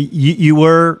 You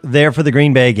were there for the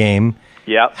Green Bay game.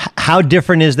 Yep. How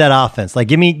different is that offense? Like,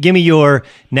 give me your,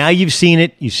 now you've seen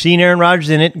it. You've seen Aaron Rodgers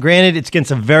in it. Granted, it's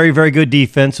against a very, very good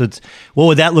defense. So what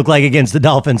would that look like against the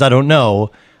Dolphins? I don't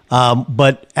know.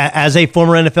 But as a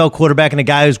former NFL quarterback and a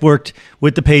guy who's worked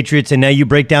with the Patriots, and now you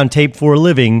break down tape for a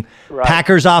living,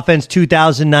 Packers offense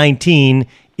 2019,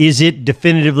 is it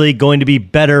definitively going to be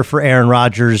better for Aaron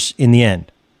Rodgers in the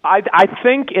end? I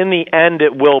think in the end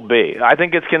it will be. I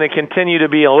think it's going to continue to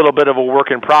be a little bit of a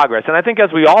work in progress. And I think as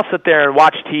we all sit there and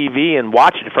watch TV and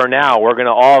watch it for now, we're going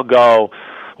to all go,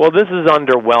 well, this is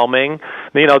underwhelming.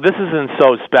 This isn't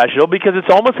so special because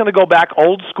it's almost going to go back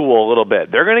old school a little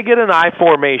bit. They're going to get an I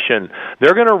formation.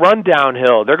 They're going to run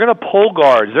downhill. They're going to pull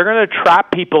guards. They're going to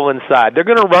trap people inside. They're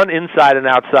going to run inside and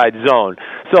outside zone.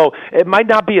 So it might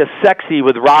not be as sexy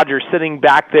with Rodgers sitting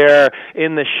back there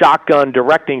in the shotgun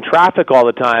directing traffic all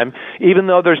the time, even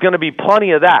though there's going to be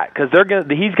plenty of that because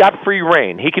he's got free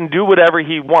reign. He can do whatever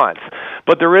he wants.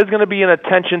 But there is going to be an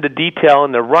attention to detail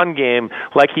in the run game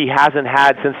like he hasn't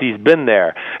had since he's been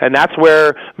there. And that's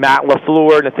where Matt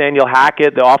LaFleur, Nathaniel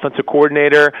Hackett, the offensive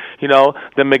coordinator,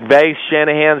 the McVay,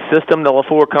 Shanahan system that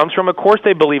LaFleur comes from, of course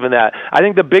they believe in that. I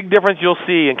think the big difference you'll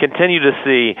see and continue to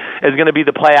see is going to be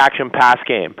the play-action pass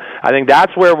game. I think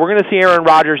that's where we're going to see Aaron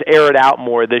Rodgers air it out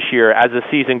more this year as the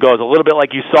season goes, a little bit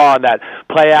like you saw in that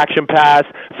play-action pass,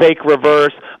 fake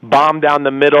reverse, bomb down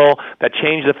the middle that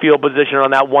changed the field position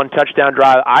on that one touchdown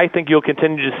drive. I think you'll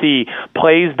continue to see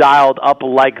plays dialed up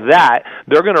like that.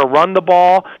 They're going to run the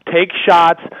ball, take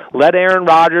shots, let Aaron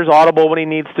Rodgers audible when he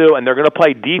needs to, and they're going to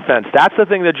play defense. That's the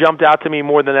thing that jumped out to me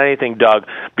more than anything, Doug.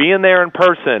 Being there in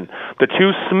person, the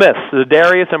two Smiths, the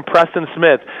Darius and Preston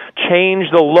Smith,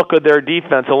 changed the look of their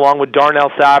defense along with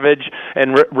Darnell Savage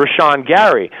and Rashawn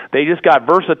Gary. They just got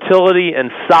versatility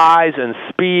and size and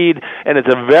speed, and it's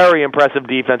a very impressive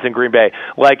defense in Green Bay.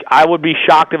 Like, I would be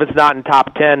shocked if it's not in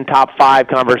top 10, top 5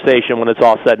 conversation when it's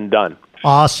all said and done.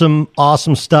 Awesome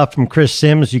stuff from Chris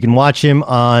Sims. You can watch him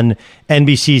on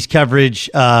NBC's coverage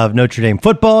of Notre Dame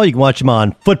football. You can watch him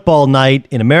on Football Night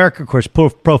in America, of course, Pro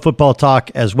Football Talk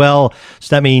as well.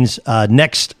 So that means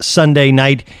next Sunday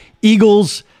night,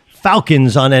 Eagles,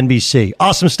 Falcons on NBC.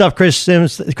 Awesome stuff, Chris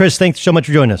Sims. Chris, thanks so much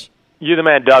for joining us. You're the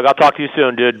man, Doug. I'll talk to you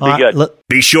soon, dude. Be good.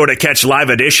 Be sure to catch live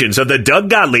editions of the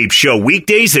Doug Gottlieb Show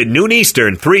weekdays at noon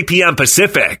Eastern, 3 p.m.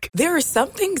 Pacific. There are some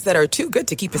things that are too good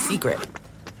to keep a secret.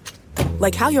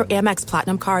 Like how your Amex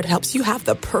Platinum card helps you have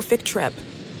the perfect trip.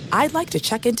 I'd like to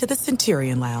check into the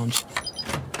Centurion Lounge.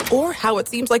 Or how it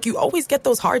seems like you always get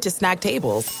those hard-to-snag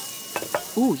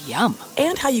tables. Ooh, yum.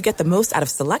 And how you get the most out of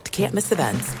select can't-miss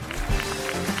events.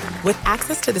 With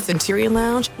access to the Centurion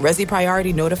Lounge, Resi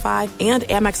Priority Notify, and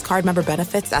Amex card member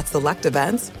benefits at select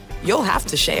events, you'll have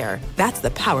to share. That's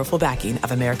the powerful backing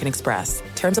of American Express.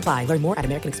 Terms apply. Learn more at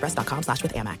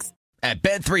americanexpress.com/withAmex. At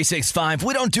Bet365,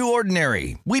 we don't do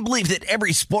ordinary. We believe that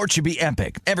every sport should be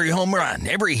epic. Every home run,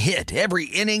 every hit, every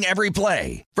inning, every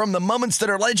play. From the moments that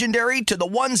are legendary to the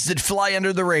ones that fly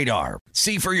under the radar.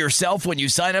 See for yourself when you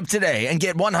sign up today and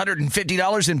get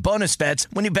 $150 in bonus bets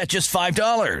when you bet just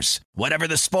 $5. Whatever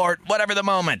the sport, whatever the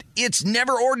moment, it's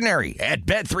never ordinary at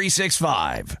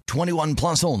Bet365. 21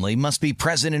 plus only. Must be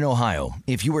present in Ohio.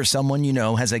 If you or someone you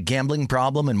know has a gambling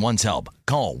problem and wants help,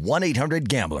 call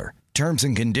 1-800-GAMBLER. Terms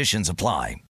and conditions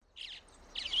apply.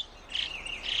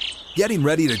 Getting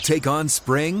ready to take on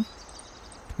spring?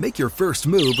 Make your first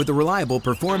move with the reliable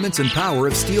performance and power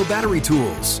of Steel battery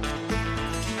tools.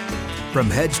 From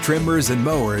hedge trimmers and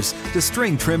mowers to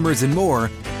string trimmers and more,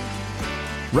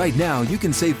 Right now, you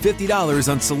can save $50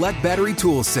 on select battery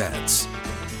tool sets.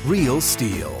 Real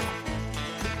STIHL.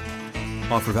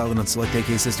 Offer valid on select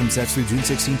AK system sets through June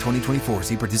 16, 2024.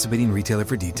 See participating retailer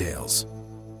for details.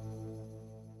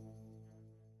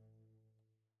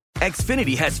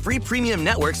 Xfinity has free premium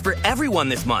networks for everyone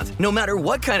this month, no matter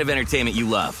what kind of entertainment you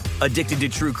love. Addicted to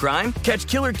true crime? Catch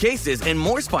killer cases and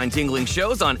more spine-tingling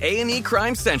shows on A&E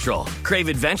Crime Central. Crave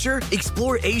adventure?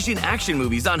 Explore Asian action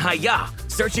movies on Hi-Ya.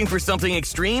 Searching for something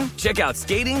extreme? Check out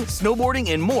skating, snowboarding,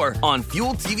 and more on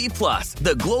Fuel TV Plus,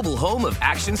 the global home of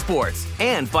action sports.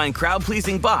 And find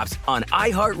crowd-pleasing bops on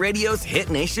iHeartRadio's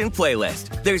Hit Nation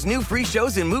playlist. There's new free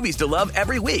shows and movies to love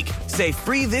every week. Say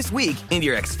free this week in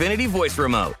your Xfinity voice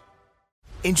remote.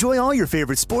 Enjoy all your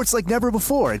favorite sports like never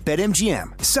before at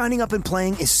BetMGM. Signing up and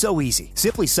playing is so easy.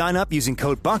 Simply sign up using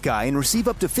code Buckeye and receive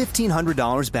up to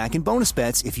 $1,500 back in bonus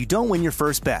bets if you don't win your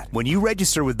first bet. When you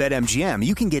register with BetMGM,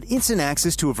 you can get instant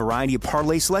access to a variety of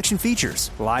parlay selection features,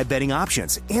 live betting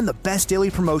options, and the best daily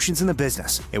promotions in the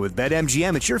business. And with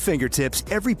BetMGM at your fingertips,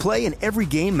 every play and every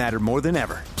game matter more than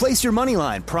ever. Place your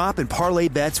moneyline, prop, and parlay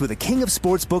bets with the king of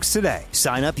sportsbooks today.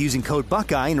 Sign up using code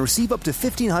Buckeye and receive up to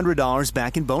 $1,500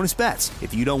 back in bonus bets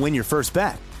if you don't win your first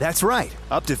bet. That's right,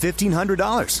 up to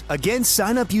 $1,500. Again,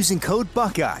 sign up using code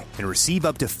Buckeye and receive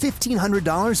up to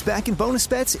 $1,500 back in bonus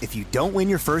bets if you don't win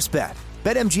your first bet.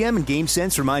 BetMGM and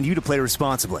GameSense remind you to play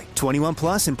responsibly. 21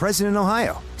 plus and present in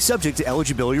Ohio. Subject to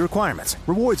eligibility requirements.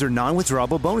 Rewards are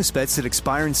non-withdrawable bonus bets that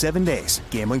expire in 7 days.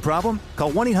 Gambling problem?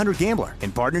 Call 1-800-GAMBLER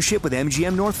in partnership with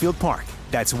MGM Northfield Park.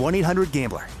 That's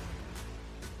 1-800-GAMBLER.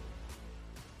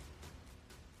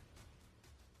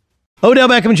 Odell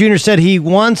Beckham Jr. said he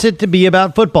wants it to be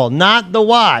about football, not the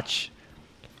watch.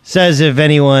 Says if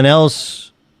anyone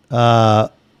else would have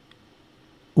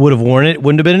worn it, it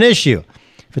wouldn't have been an issue.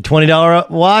 If a $20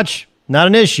 watch, not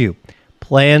an issue.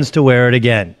 Plans to wear it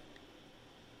again.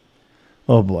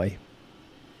 Oh, boy.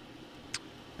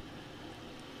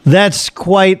 That's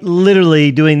quite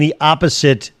literally doing the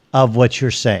opposite of what you're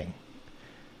saying.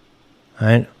 All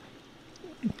right?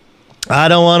 I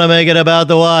don't want to make it about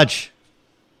the watch.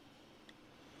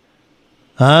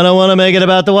 I don't want to make it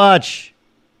about the watch.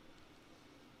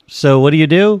 So what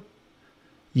do?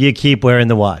 You keep wearing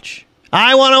the watch.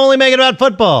 I want to only make it about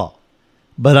football,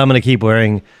 but I'm going to keep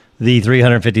wearing the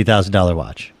 $350,000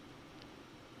 watch,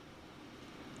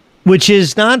 which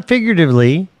is not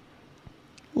figuratively,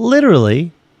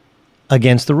 literally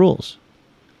against the rules.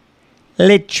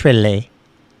 Literally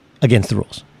against the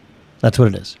rules. That's what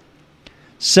it is.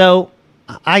 So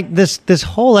this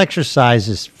whole exercise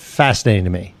is fascinating to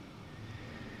me.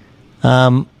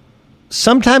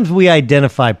 Sometimes we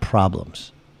identify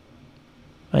problems,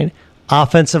 right?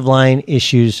 Offensive line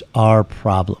issues are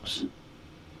problems.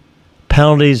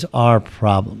 Penalties are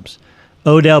problems.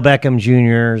 Odell Beckham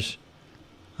Jr.'s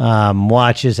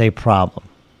watch is a problem.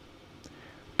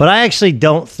 But I actually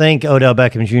don't think Odell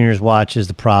Beckham Jr.'s watch is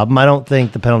the problem. I don't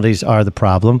think the penalties are the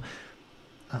problem.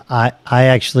 I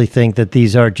actually think that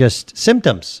these are just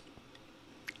symptoms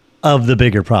of the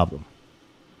bigger problem.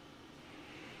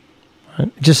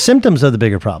 Just symptoms of the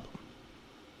bigger problem.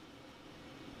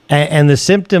 And the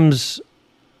symptoms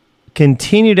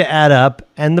continue to add up.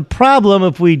 And the problem,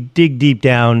 if we dig deep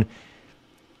down,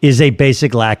 is a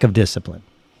basic lack of discipline.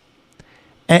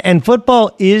 And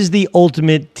football is the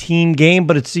ultimate team game,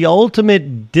 but it's the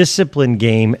ultimate discipline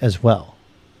game as well.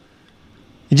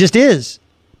 It just is.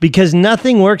 Because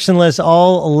nothing works unless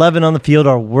all 11 on the field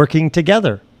are working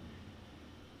together.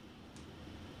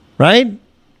 Right?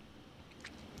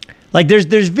 Like there's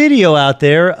video out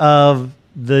there of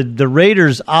the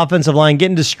Raiders offensive line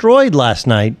getting destroyed last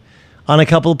night on a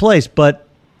couple of plays, but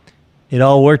it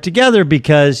all worked together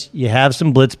because you have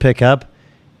some blitz pickup,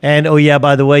 and oh yeah,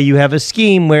 by the way, you have a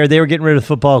scheme where they were getting rid of the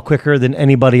football quicker than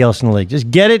anybody else in the league.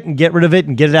 Just get it and get rid of it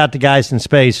and get it out to guys in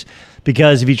space,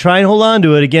 because if you try and hold on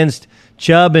to it against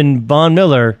Chubb and Von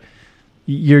Miller,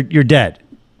 you're dead.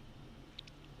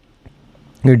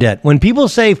 You're dead. When people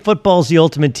say football's the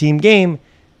ultimate team game,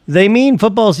 they mean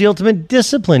football's the ultimate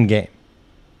discipline game.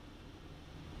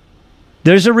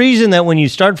 There's a reason that when you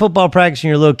start football practice and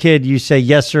you're a little kid, you say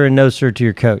yes, sir, and no, sir to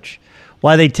your coach.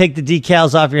 Why they take the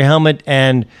decals off your helmet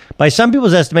and, by some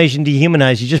people's estimation,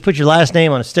 dehumanize. You just put your last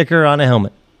name on a sticker on a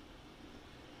helmet.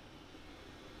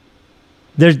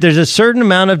 There's a certain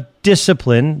amount of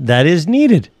discipline that is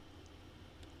needed.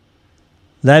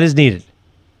 That is needed.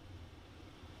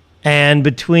 And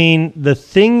between the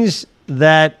things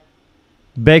that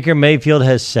Baker Mayfield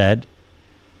has said,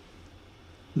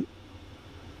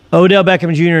 Odell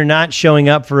Beckham Jr. not showing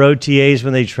up for OTAs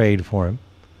when they trade for him.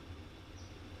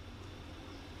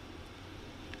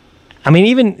 I mean,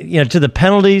 even to the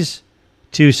penalties,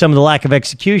 to some of the lack of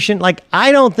execution. Like,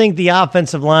 I don't think the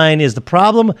offensive line is the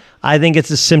problem. I think it's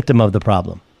a symptom of the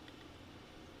problem.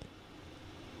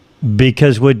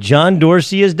 Because what John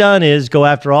Dorsey has done is go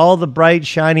after all the bright,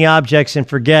 shiny objects and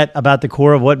forget about the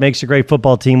core of what makes a great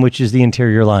football team, which is the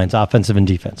interior lines, offensive and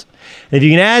defensive. And if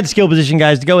you can add skill position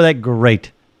guys to go with that,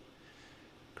 great.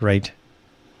 Great.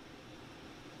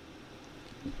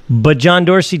 But John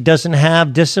Dorsey doesn't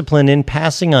have discipline in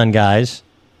passing on guys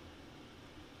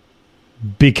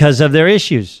because of their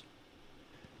issues.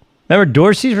 Remember,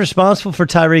 Dorsey's responsible for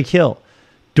Tyreek Hill.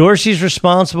 Dorsey's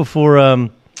responsible for...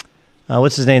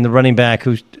 what's his name? The running back,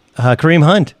 who's Kareem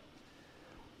Hunt.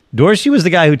 Dorsey was the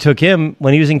guy who took him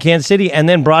when he was in Kansas City and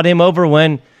then brought him over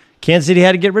when Kansas City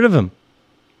had to get rid of him.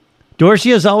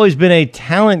 Dorsey has always been a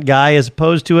talent guy as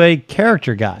opposed to a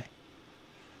character guy.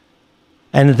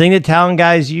 And the thing that talent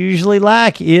guys usually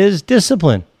lack is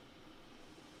discipline.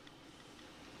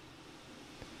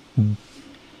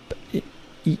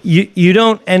 You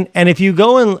don't, and if you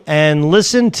go and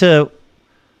listen to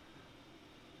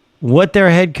what their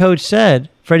head coach said,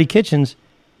 Freddie Kitchens,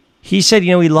 he said,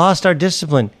 we lost our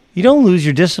discipline. You don't lose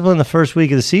your discipline the first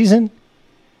week of the season.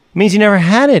 It means you never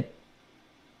had it.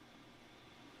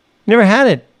 Never had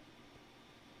it.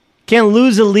 Can't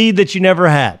lose a lead that you never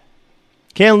had.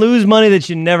 Can't lose money that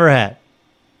you never had.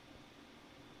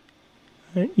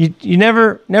 You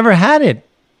never had it.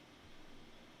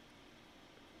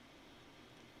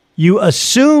 You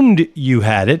assumed you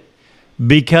had it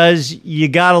because you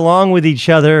got along with each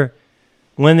other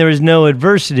when there was no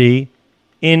adversity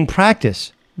in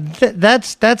practice.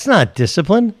 That's not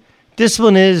discipline.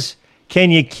 Discipline is,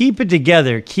 can you keep it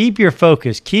together, keep your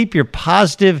focus, keep your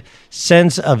positive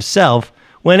sense of self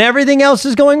when everything else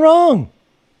is going wrong?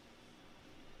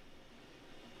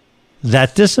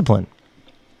 That's discipline.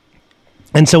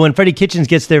 And so when Freddie Kitchens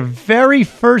gets their very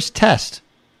first test,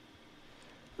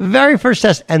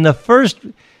 and the first,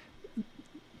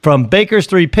 from Baker's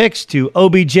 3 picks to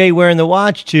OBJ wearing the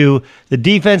watch to the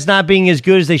defense not being as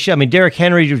good as they should. I mean, Derrick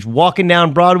Henry was walking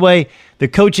down Broadway, the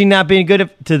coaching not being good,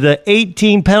 to the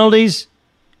 18 penalties.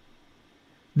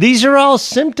 These are all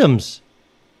symptoms.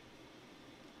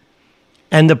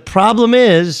 And the problem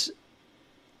is,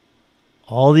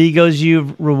 all the egos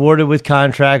you've rewarded with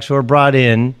contracts or brought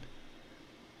in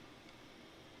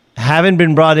haven't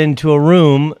been brought into a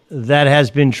room that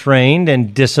has been trained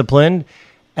and disciplined.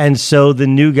 And so the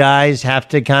new guys have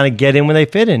to kind of get in when they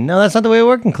fit in. No, that's not the way it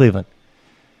works in Cleveland.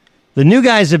 The new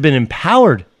guys have been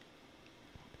empowered.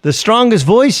 The strongest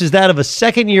voice is that of a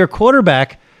second-year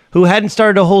quarterback who hadn't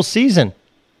started a whole season.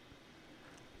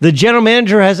 The general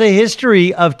manager has a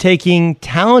history of taking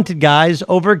talented guys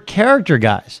over character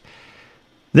guys.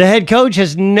 The head coach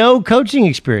has no coaching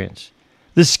experience.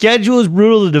 The schedule is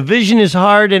brutal. The division is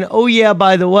hard. And, oh, yeah,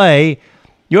 by the way,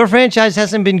 your franchise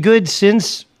hasn't been good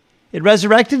since it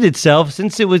resurrected itself,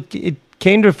 since it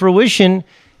came to fruition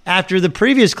after the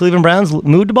previous Cleveland Browns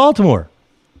moved to Baltimore.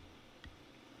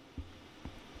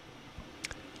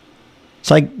 It's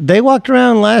like they walked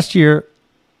around last year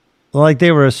like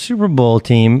they were a Super Bowl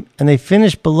team, and they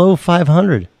finished below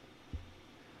 500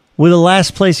 with a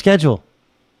last-place schedule.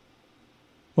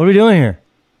 What are we doing here?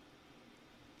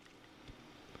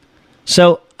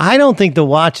 So I don't think the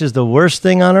watch is the worst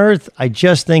thing on earth. I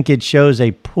just think it shows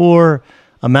a poor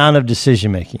amount of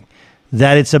decision-making.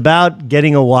 That it's about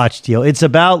getting a watch deal. It's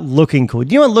about looking cool.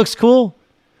 Do you know what looks cool?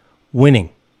 Winning.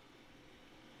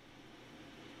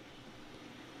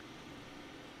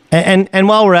 And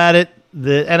while we're at it,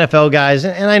 the NFL guys,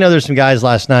 and I know there's some guys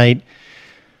last night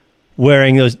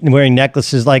wearing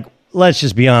necklaces. Like, let's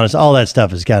just be honest, all that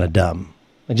stuff is kind of dumb.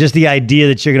 Just the idea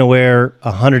that you're going to wear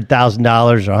 $100,000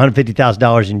 or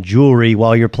 $150,000 in jewelry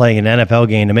while you're playing an NFL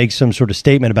game to make some sort of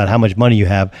statement about how much money you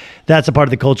have, that's a part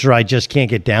of the culture I just can't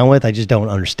get down with. I just don't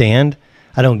understand.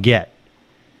 I don't get.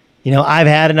 I've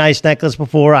had a nice necklace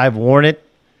before. I've worn it.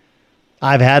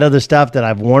 I've had other stuff that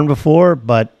I've worn before,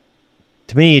 but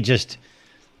to me, it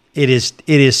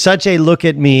is such a look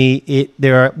at me.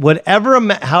 There are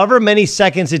however many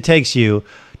seconds it takes you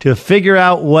to figure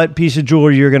out what piece of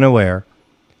jewelry you're going to wear,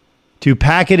 to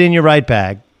pack it in your right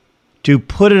bag, to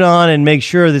put it on and make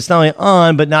sure that it's not only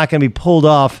on, but not going to be pulled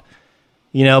off,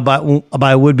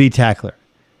 by a would-be tackler.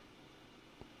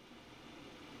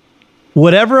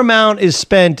 Whatever amount is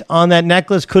spent on that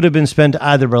necklace could have been spent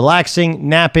either relaxing,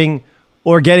 napping,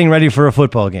 or getting ready for a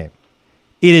football game.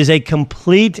 It is a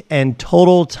complete and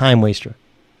total time waster.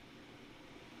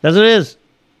 That's what it is.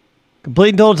 Complete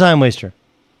and total time waster.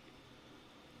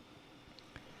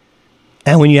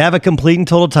 And when you have a complete and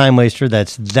total time waster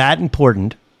that's that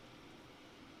important,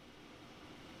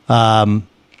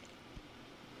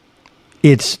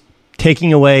 it's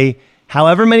taking away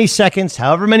however many seconds,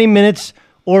 however many minutes,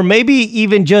 or maybe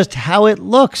even just how it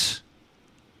looks,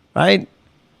 right?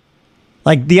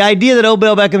 Like the idea that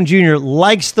Odell Beckham Jr.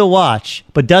 likes the watch,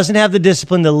 but doesn't have the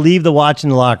discipline to leave the watch in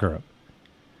the locker room.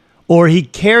 Or he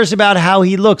cares about how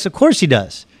he looks. Of course he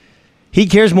does. He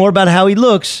cares more about how he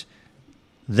looks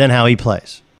than how he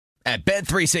plays. At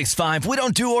Bet365, we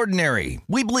don't do ordinary.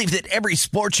 We believe that every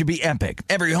sport should be epic.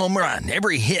 Every home run,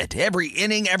 every hit, every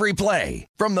inning, every play.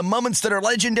 From the moments that are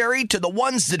legendary to the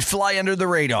ones that fly under the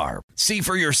radar. See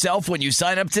for yourself when you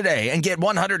sign up today and get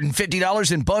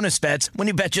 $150 in bonus bets when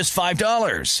you bet just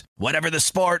 $5. Whatever the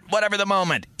sport, whatever the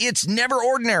moment, it's never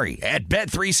ordinary at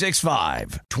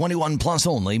Bet365. 21 plus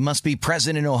only. Must be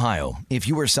present in Ohio. If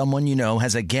you or someone you know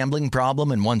has a gambling problem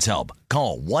and wants help,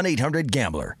 call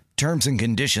 1-800-GAMBLER. Terms and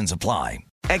conditions apply.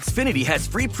 Xfinity has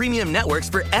free premium networks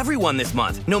for everyone this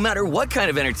month, no matter what kind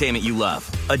of entertainment you love.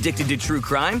 Addicted to true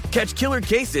crime? Catch killer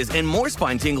cases and more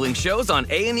spine-tingling shows on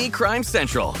A&E Crime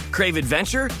Central. Crave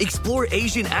adventure? Explore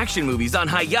Asian action movies on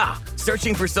Hi-Ya.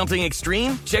 Searching for something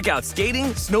extreme? Check out skating,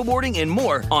 snowboarding, and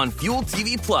more on Fuel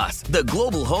TV Plus, the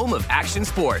global home of action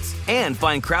sports. And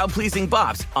find crowd-pleasing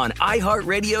bops on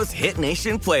iHeartRadio's Hit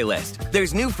Nation playlist.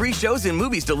 There's new free shows and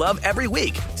movies to love every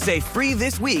week. Say free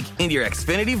this week in your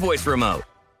Xfinity voice remote.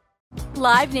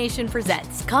 Live Nation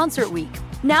presents Concert Week.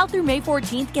 Now through May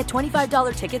 14th, get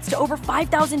 $25 tickets to over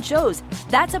 5,000 shows.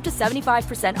 That's up to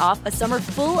 75% off a summer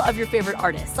full of your favorite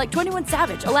artists like 21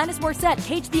 Savage, Alanis Morissette,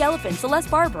 Cage the Elephant,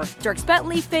 Celeste Barber, Dierks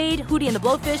Bentley, Fade, Hootie and the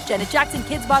Blowfish, Janet Jackson,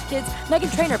 Kids Bop Kids,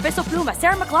 Meghan Trainor, Peso Pluma,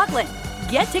 Sarah McLachlan.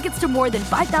 Get tickets to more than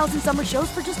 5,000 summer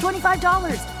shows for just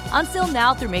 $25. Until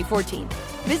now through May 14th.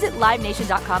 Visit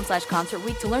LiveNation.com/Concert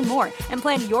Week to learn more and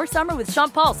plan your summer with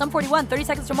Sean Paul, Sum 41, 30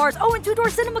 Seconds to Mars, and Two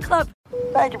Door Cinema Club.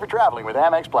 Thank you for traveling with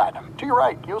Amex Platinum. To your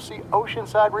right, you'll see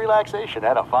oceanside relaxation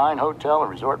at a fine hotel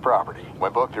and resort property.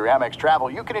 When booked through Amex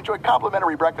Travel, you can enjoy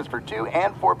complimentary breakfast for 2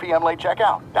 and 4 p.m. late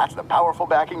checkout. That's the powerful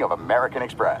backing of American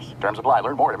Express. Terms apply.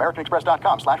 Learn more at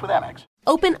americanexpress.com/withAmex.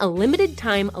 Open a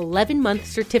limited-time 11-month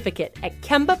certificate at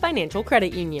Kemba Financial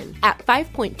Credit Union. At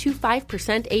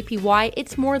 5.25% APY,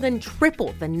 it's more than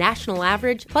triple the national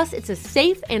average, plus it's a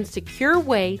safe and secure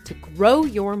way to grow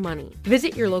your money.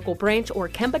 Visit your local branch or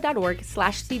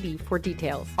kemba.org/CD for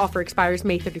details. Offer expires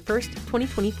May 31st,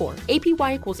 2024.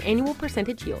 APY equals annual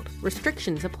percentage yield.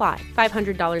 Restrictions apply.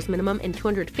 $500 minimum and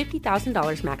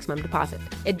 $250,000 maximum deposit.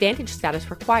 Advantage status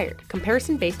required.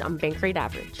 Comparison based on bank rate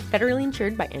average. Federally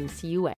insured by NCUA.